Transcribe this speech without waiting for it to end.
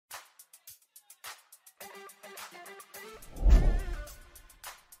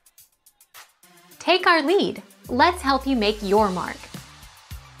Take our lead. Let's help you make your mark.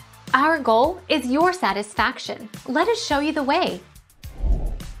 Our goal is your satisfaction. Let us show you the way.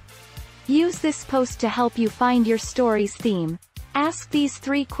 Use this post to help you find your story's theme. Ask these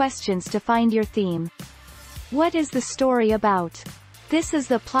 3 questions to find your theme. What is the story about? This is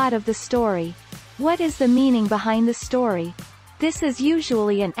the plot of the story. What is the meaning behind the story? This is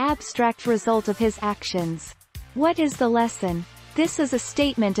usually an abstract result of his actions. What is the lesson? This is a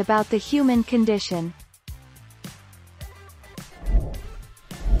statement about the human condition.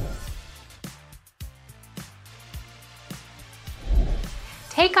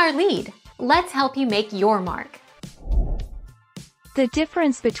 Take our lead. Let's help you make your mark. The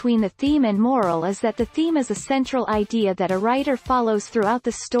difference between the theme and moral is that the theme is a central idea that a writer follows throughout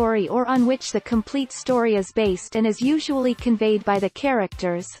the story or on which the complete story is based and is usually conveyed by the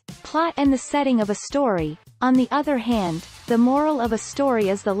characters, plot and the setting of a story. On the other hand, the moral of a story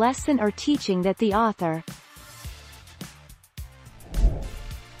is the lesson or teaching that the author.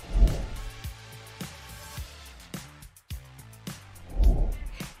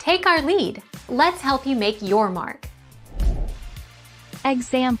 Take our lead. Let's help you make your mark.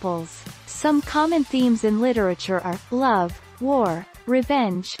 Examples. Some common themes in literature are love, war,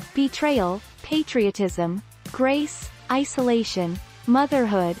 revenge, betrayal, patriotism, grace, isolation,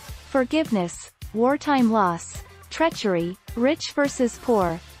 motherhood, forgiveness, wartime loss, treachery, rich versus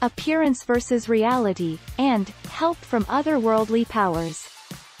poor, appearance versus reality, and help from otherworldly powers.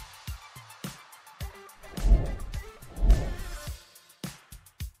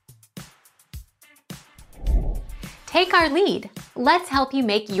 Take our lead. Let's help you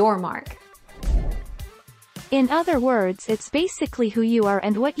make your mark. In other words, it's basically who you are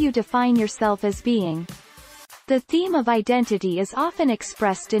and what you define yourself as being. The theme of identity is often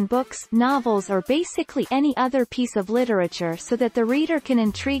expressed in books, novels or basically any other piece of literature so that the reader can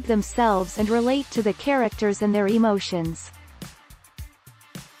intrigue themselves and relate to the characters and their emotions.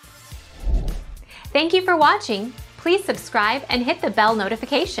 Thank you for watching. Please subscribe and hit the bell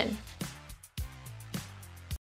notification.